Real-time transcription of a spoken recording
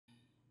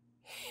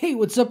Hey,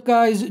 what's up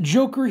guys?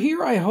 Joker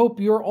here. I hope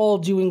you're all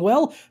doing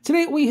well.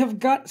 Today we have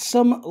got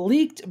some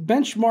leaked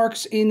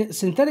benchmarks in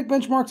synthetic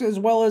benchmarks as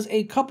well as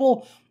a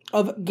couple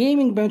of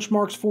gaming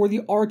benchmarks for the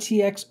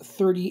RTX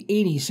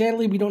 3080.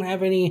 Sadly, we don't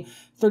have any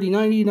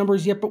 3090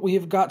 numbers yet, but we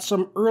have got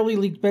some early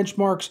leaked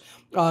benchmarks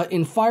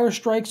in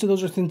Firestrike, so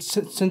those are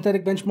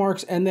synthetic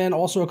benchmarks, and then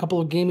also a couple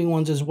of gaming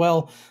ones as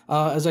well,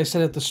 as I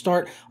said at the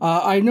start.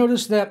 I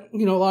noticed that, a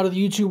lot of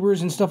the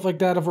YouTubers and stuff like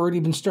that have already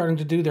been starting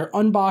to do their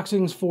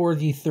unboxings for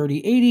the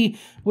 3080,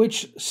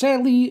 which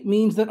sadly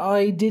means that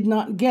I did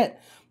not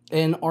get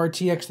an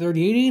RTX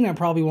 3080, and I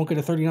probably won't get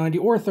a 3090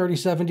 or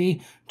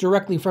 3070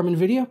 directly from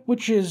NVIDIA,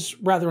 which is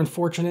rather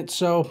unfortunate,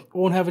 so I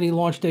won't have any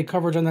launch day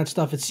coverage on that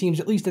stuff, it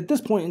seems, at least at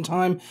this point in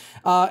time.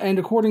 And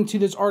according to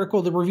this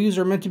article, the reviews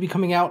are meant to be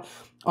coming out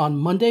on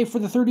Monday for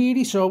the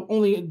 3080, so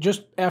only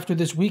just after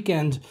this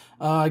weekend.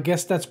 I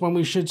guess that's when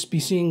we should be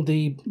seeing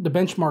the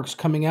benchmarks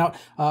coming out.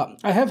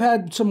 I have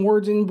had some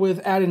words in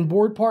with add-in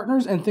board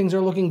partners, and things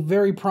are looking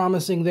very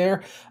promising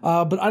there,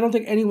 but I don't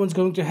think anyone's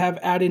going to have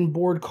add-in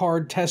board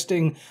card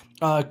testing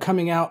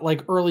coming out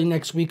like early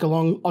next week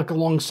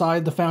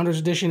alongside the Founders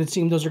Edition. It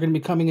seems those are going to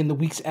be coming in the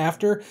weeks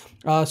after.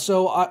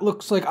 So it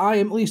looks like I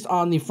am at least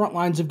on the front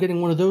lines of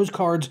getting one of those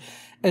cards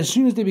as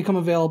soon as they become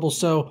available.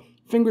 So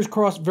fingers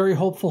crossed, very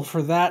hopeful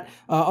for that.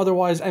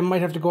 Otherwise, I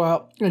might have to go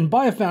out and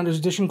buy a Founders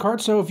Edition card.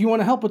 So if you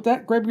want to help with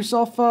that, grab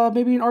yourself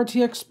maybe an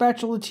RTX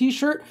Spatula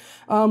t-shirt,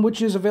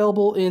 which is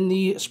available in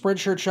the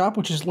Spreadshirt shop,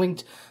 which is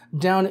linked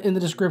down in the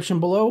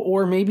description below.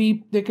 Or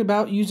maybe think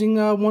about using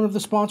one of the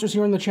sponsors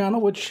here on the channel,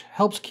 which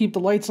helps keep the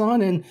lights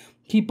on and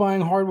keep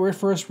buying hardware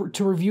for us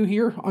to review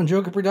here on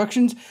Joker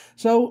Productions.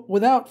 So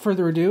without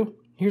further ado,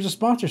 here's a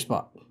sponsor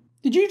spot.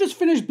 Did you just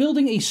finish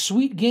building a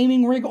sweet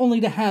gaming rig only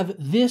to have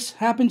this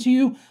happen to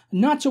you?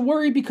 Not to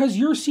worry, because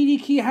your CD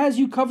Key has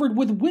you covered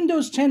with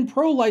Windows 10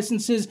 Pro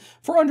licenses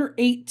for under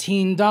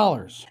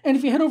 $18. And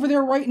if you head over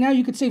there right now,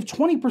 you could save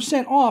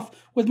 20% off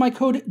with my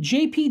code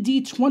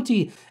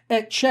JPD20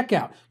 at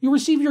checkout. You'll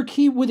receive your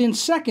key within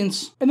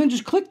seconds, and then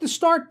just click the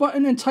start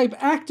button and type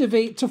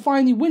activate to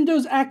find the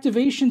Windows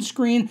activation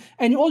screen,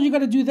 and all you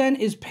gotta do then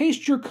is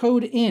paste your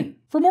code in.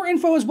 For more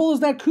info as well as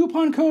that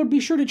coupon code, be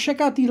sure to check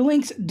out the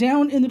links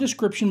down in the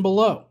description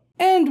below.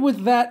 And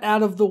with that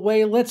out of the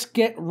way, let's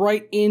get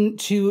right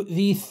into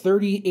the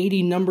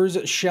 3080 numbers,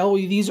 shall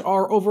we? These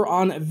are over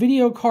on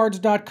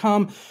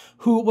videocards.com,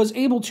 who was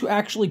able to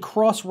actually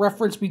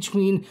cross-reference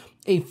between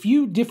a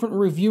few different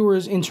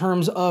reviewers in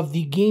terms of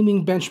the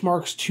gaming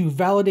benchmarks to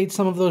validate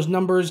some of those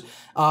numbers,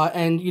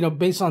 and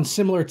based on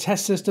similar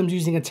test systems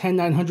using a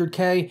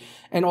 10900K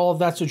and all of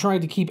that. So trying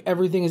to keep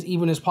everything as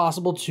even as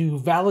possible to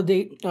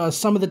validate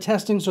some of the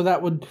testing. So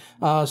that would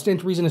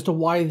stand to reason as to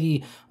why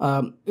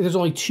there's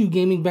only two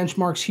gaming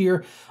benchmarks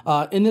here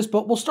in this.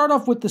 But we'll start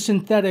off with the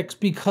synthetics,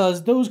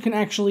 because those can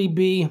actually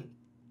be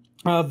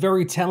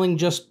very telling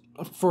just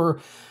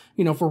for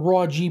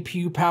raw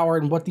GPU power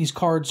and what these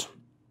cards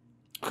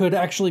could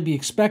actually be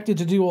expected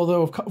to do.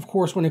 Although, of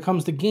course, when it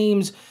comes to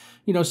games,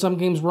 some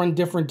games run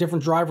different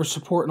driver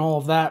support and all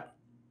of that.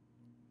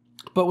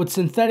 But with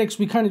synthetics,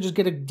 we kind of just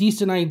get a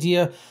decent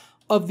idea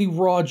of the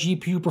raw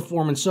GPU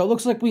performance. So it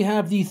looks like we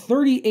have the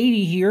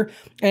 3080 here,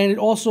 and it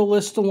also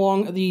lists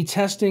along the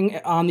testing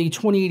on the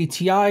 2080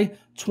 Ti,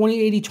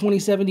 2080,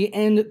 2070,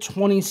 and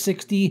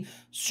 2060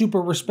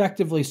 Super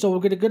respectively. So we'll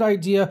get a good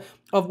idea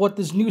of what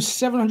this new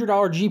 $700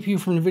 GPU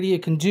from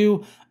NVIDIA can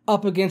do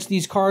up against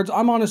these cards.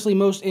 I'm honestly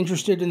most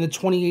interested in the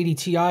 2080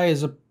 Ti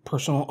as a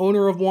personal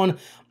owner of one,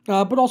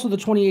 but also the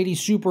 2080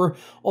 Super,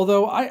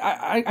 although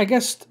I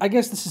guess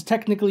this is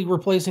technically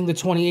replacing the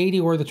 2080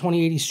 or the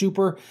 2080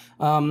 Super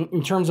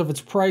in terms of its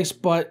price,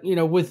 but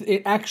with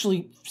it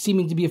actually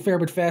seeming to be a fair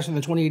bit faster than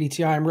the 2080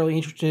 Ti, I'm really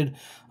interested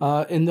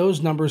in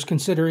those numbers,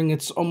 considering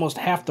it's almost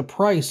half the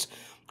price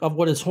of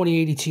what a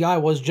 2080 Ti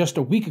was just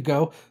a week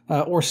ago,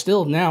 or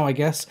still now, I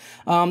guess.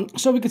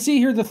 So we can see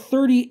here the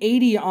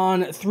 3080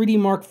 on 3D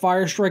Mark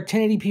Firestrike,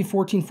 1080p,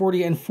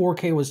 1440, and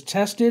 4K was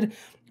tested.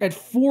 At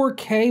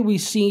 4K, we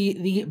see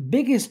the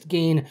biggest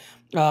gain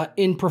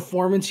in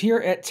performance here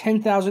at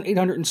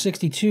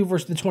 10,862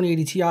 versus the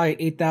 2080 Ti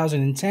at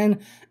 8,010,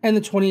 and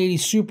the 2080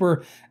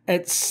 Super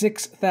at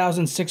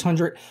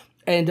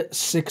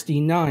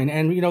 6,669.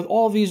 And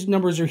all of these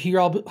numbers are here.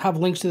 I'll have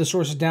links to the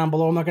sources down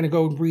below. I'm not going to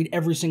go read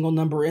every single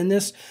number in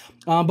this,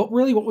 but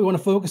really what we want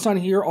to focus on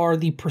here are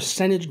the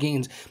percentage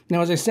gains.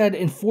 Now, as I said,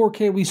 in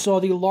 4K we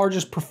saw the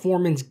largest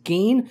performance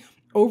gain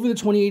over the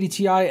 2080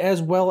 Ti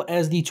as well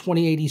as the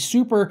 2080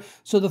 Super.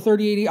 So the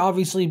 3080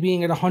 obviously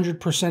being at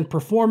 100%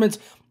 performance,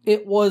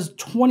 it was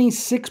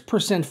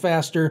 26%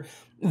 faster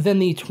than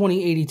the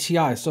 2080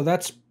 Ti. So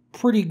that's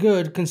pretty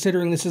good,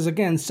 considering this is,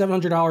 again,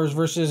 $700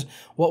 versus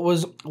what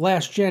was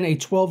last gen, a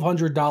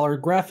 $1,200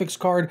 graphics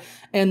card.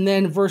 And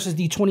then versus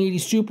the 2080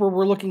 Super,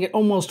 we're looking at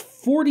almost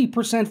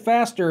 40%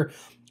 faster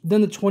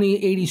than the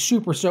 2080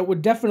 Super. So it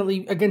would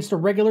definitely, against a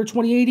regular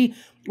 2080,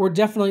 we're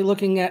definitely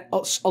looking at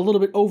a little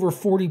bit over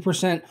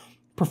 40%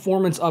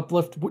 performance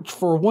uplift, which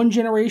for one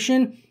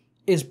generation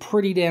is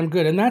pretty damn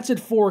good, and that's at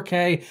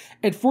 4K.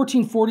 At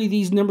 1440,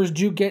 these numbers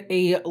do get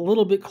a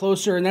little bit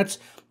closer, and that's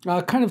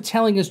kind of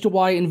telling as to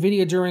why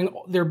NVIDIA, during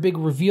their big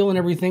reveal and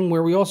everything,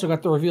 where we also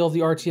got the reveal of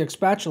the RTX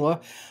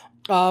spatula,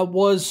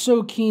 was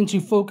so keen to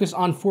focus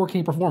on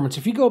 4K performance.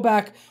 If you go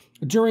back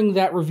during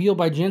that reveal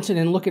by Jensen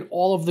and look at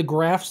all of the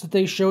graphs that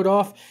they showed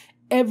off,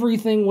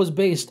 everything was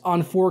based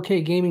on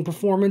 4K gaming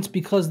performance,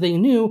 because they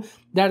knew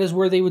that is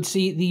where they would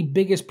see the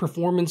biggest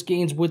performance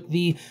gains with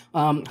the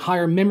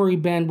higher memory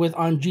bandwidth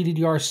on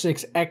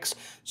GDDR6X.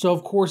 So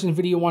of course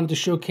NVIDIA wanted to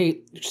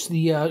showcase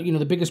the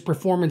the biggest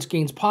performance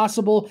gains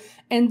possible,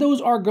 and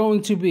those are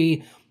going to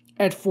be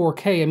at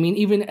 4K. I mean,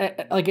 even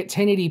at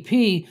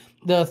 1080p,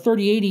 the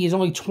 3080 is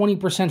only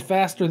 20%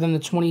 faster than the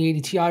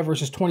 2080 Ti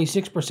versus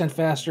 26%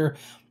 faster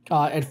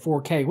at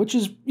 4K, which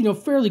is,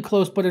 fairly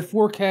close, but at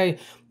 4K,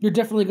 you're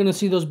definitely going to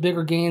see those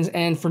bigger gains,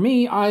 and for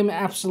me, I'm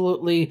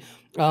absolutely,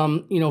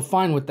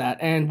 fine with that.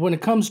 And when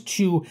it comes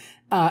to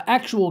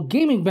actual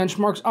gaming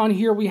benchmarks, on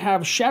here we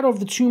have Shadow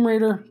of the Tomb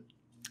Raider,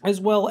 as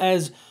well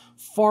as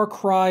Far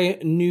Cry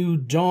New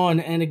Dawn,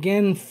 and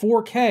again,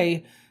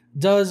 4K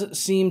does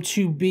seem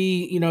to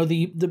be,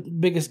 the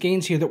biggest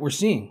gains here that we're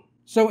seeing.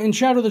 So in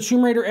Shadow of the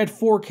Tomb Raider at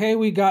 4K,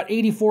 we got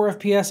 84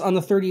 FPS on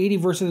the 3080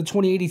 versus the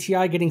 2080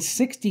 Ti, getting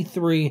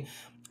 63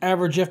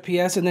 average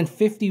FPS, and then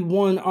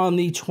 51 on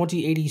the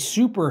 2080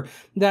 Super.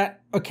 That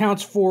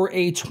accounts for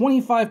a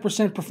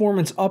 25%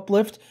 performance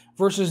uplift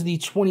versus the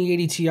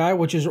 2080 Ti,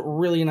 which is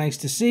really nice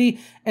to see,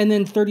 and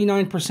then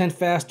 39%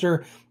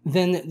 faster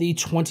than the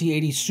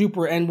 2080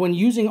 Super. And when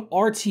using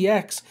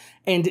RTX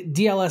and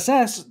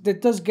DLSS,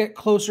 that does get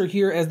closer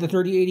here, as the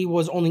 3080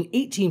 was only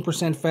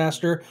 18%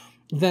 faster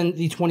than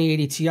the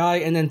 2080 Ti,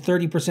 and then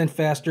 30%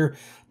 faster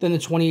than the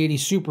 2080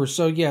 Super.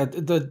 So yeah,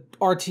 the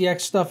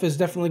RTX stuff is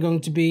definitely going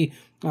to be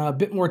a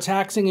bit more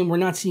taxing, and we're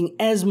not seeing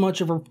as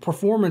much of a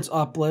performance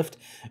uplift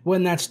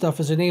when that stuff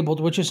is enabled,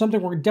 which is something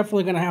we're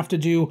definitely going to have to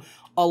do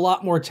a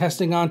lot more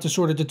testing on to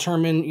sort of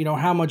determine,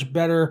 how much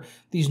better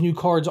these new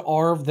cards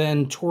are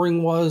than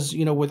Turing was,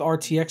 with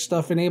RTX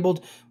stuff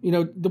enabled.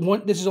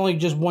 This is only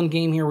just one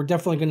game here. We're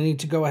definitely going to need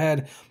to go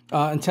ahead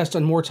and test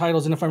on more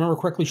titles. And if I remember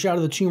correctly, Shadow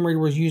of the Tomb Raider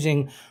was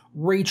using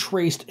ray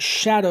traced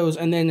shadows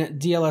and then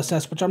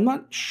DLSS, which I'm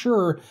not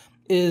sure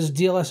is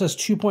DLSS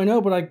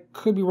 2.0, but I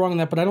could be wrong on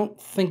that, but I don't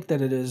think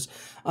that it is.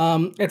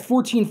 At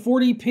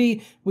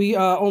 1440p, we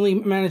only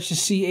managed to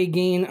see a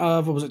gain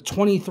of,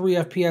 23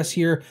 FPS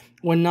here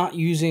when not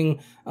using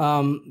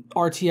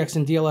RTX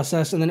and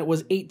DLSS, and then it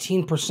was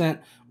 18%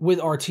 with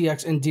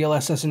RTX and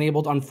DLSS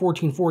enabled on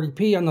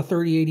 1440p on the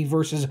 3080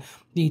 versus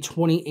the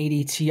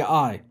 2080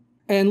 Ti.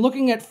 And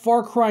looking at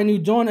Far Cry New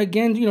Dawn,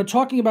 again,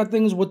 talking about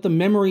things with the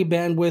memory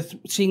bandwidth,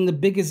 seeing the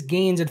biggest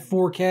gains at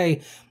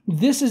 4K,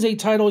 this is a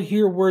title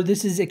here where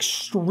this is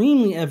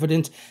extremely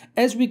evident.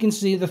 As we can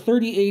see, the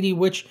 3080,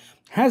 which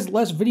has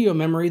less video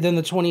memory than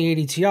the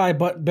 2080 Ti,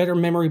 but better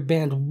memory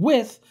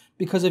bandwidth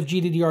because of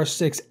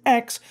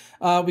GDDR6X,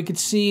 we could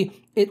see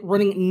it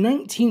running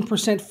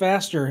 19%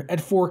 faster at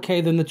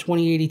 4K than the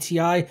 2080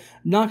 Ti,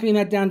 knocking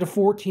that down to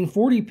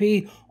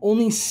 1440p,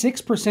 only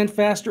 6%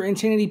 faster in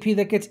 1080p.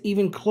 That gets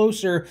even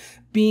closer,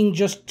 being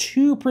just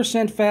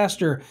 2%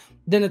 faster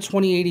than a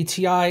 2080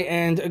 Ti,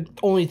 and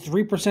only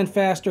 3%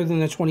 faster than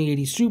the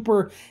 2080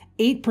 Super,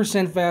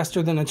 8%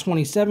 faster than a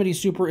 2070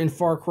 Super in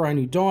Far Cry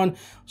New Dawn.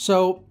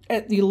 So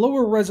at the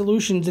lower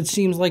resolutions, it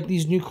seems like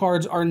these new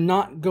cards are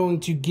not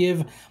going to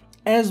give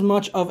as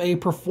much of a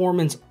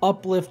performance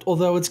uplift,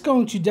 although it's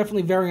going to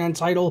definitely vary on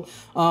title.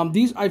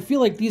 I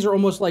feel like these are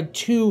almost like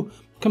two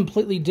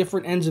completely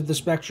different ends of the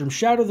spectrum.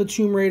 Shadow of the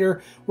Tomb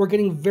Raider, we're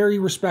getting very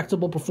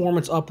respectable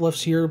performance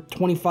uplifts here,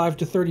 25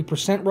 to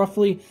 30%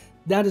 roughly.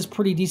 That is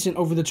pretty decent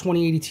over the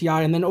 2080 Ti,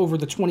 and then over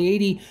the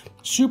 2080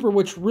 Super,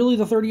 which really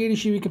the 3080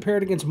 should be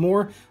compared against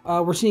more.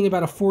 We're seeing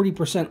about a 30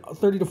 to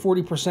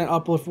 40%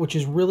 uplift, which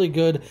is really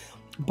good.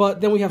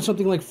 But then we have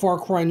something like Far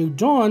Cry New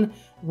Dawn,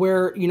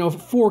 where,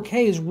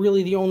 4K is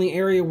really the only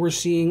area we're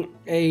seeing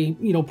a,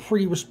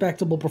 pretty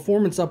respectable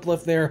performance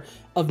uplift there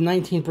of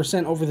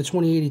 19% over the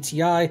 2080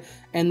 Ti,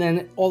 and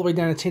then all the way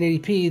down to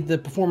 1080p, the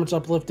performance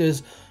uplift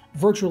is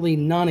virtually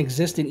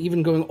non-existent,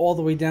 even going all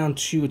the way down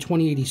to a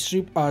 2080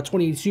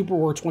 Super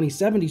or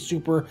 2070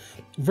 Super,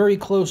 very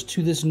close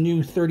to this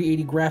new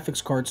 3080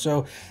 graphics card.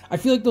 So I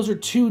feel like those are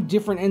two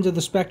different ends of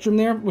the spectrum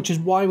there, which is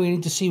why we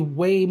need to see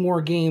way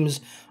more games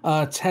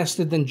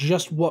tested than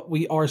just what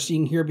we are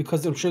seeing here,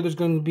 because I'm sure there's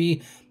going to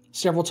be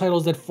several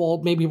titles that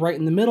fall maybe right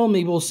in the middle.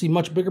 Maybe we'll see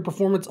much bigger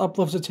performance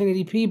uplifts at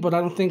 1080p, but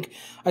I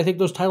think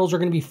those titles are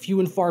going to be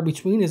few and far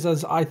between,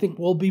 as I think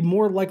we'll be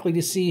more likely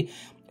to see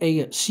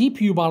a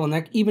CPU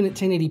bottleneck, even at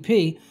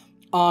 1080p,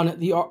 on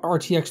the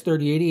RTX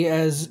 3080,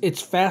 as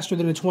it's faster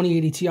than a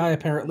 2080 Ti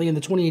apparently, and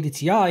the 2080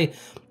 Ti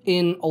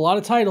in a lot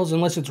of titles,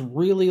 unless it's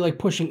really like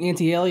pushing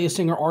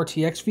anti-aliasing or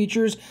RTX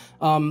features,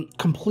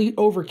 complete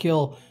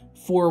overkill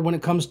for when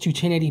it comes to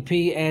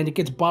 1080p, and it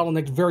gets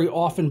bottlenecked very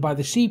often by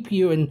the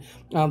CPU, and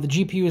the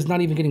GPU is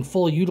not even getting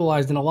fully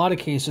utilized in a lot of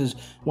cases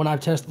when I've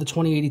tested the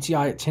 2080 Ti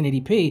at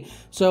 1080p.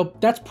 So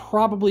that's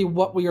probably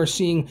what we are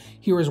seeing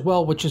here as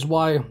well, which is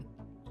why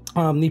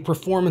the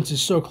performance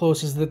is so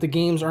close is that the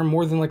games are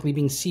more than likely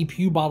being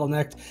CPU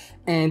bottlenecked,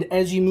 and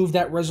as you move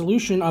that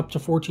resolution up to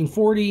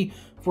 1440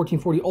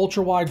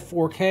 ultra wide,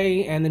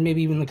 4K, and then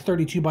maybe even like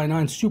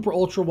 32:9 super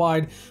ultra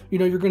wide, you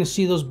know, you're going to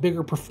see those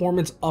bigger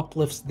performance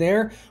uplifts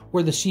there,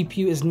 where the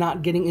CPU is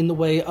not getting in the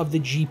way of the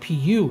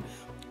GPU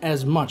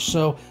as much.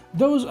 So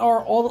those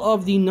are all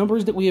of the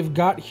numbers that we have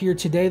got here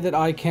today that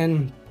I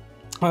can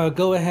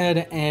go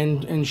ahead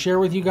and share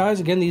with you guys.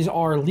 Again, these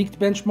are leaked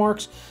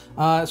benchmarks.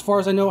 As far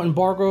as I know,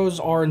 embargoes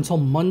are until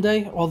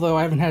Monday, although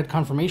I haven't had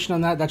confirmation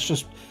on that.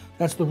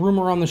 That's the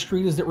rumor on the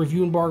street, is that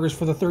review embargoes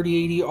for the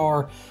 3080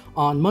 are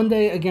on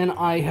Monday. Again,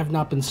 I have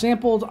not been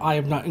sampled. I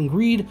have not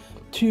agreed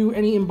to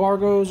any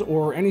embargoes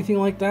or anything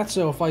like that.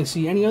 So if I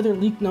see any other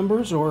leaked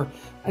numbers or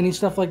any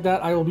stuff like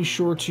that, I will be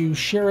sure to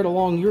share it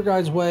along your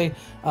guys' way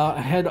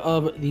ahead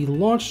of the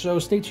launch. So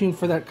stay tuned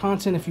for that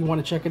content if you want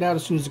to check it out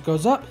as soon as it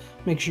goes up.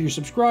 Make sure you're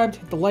subscribed,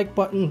 hit the like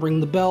button, ring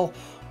the bell,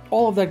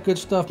 all of that good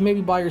stuff.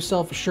 Maybe buy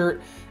yourself a shirt,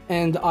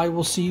 and I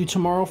will see you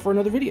tomorrow for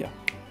another video.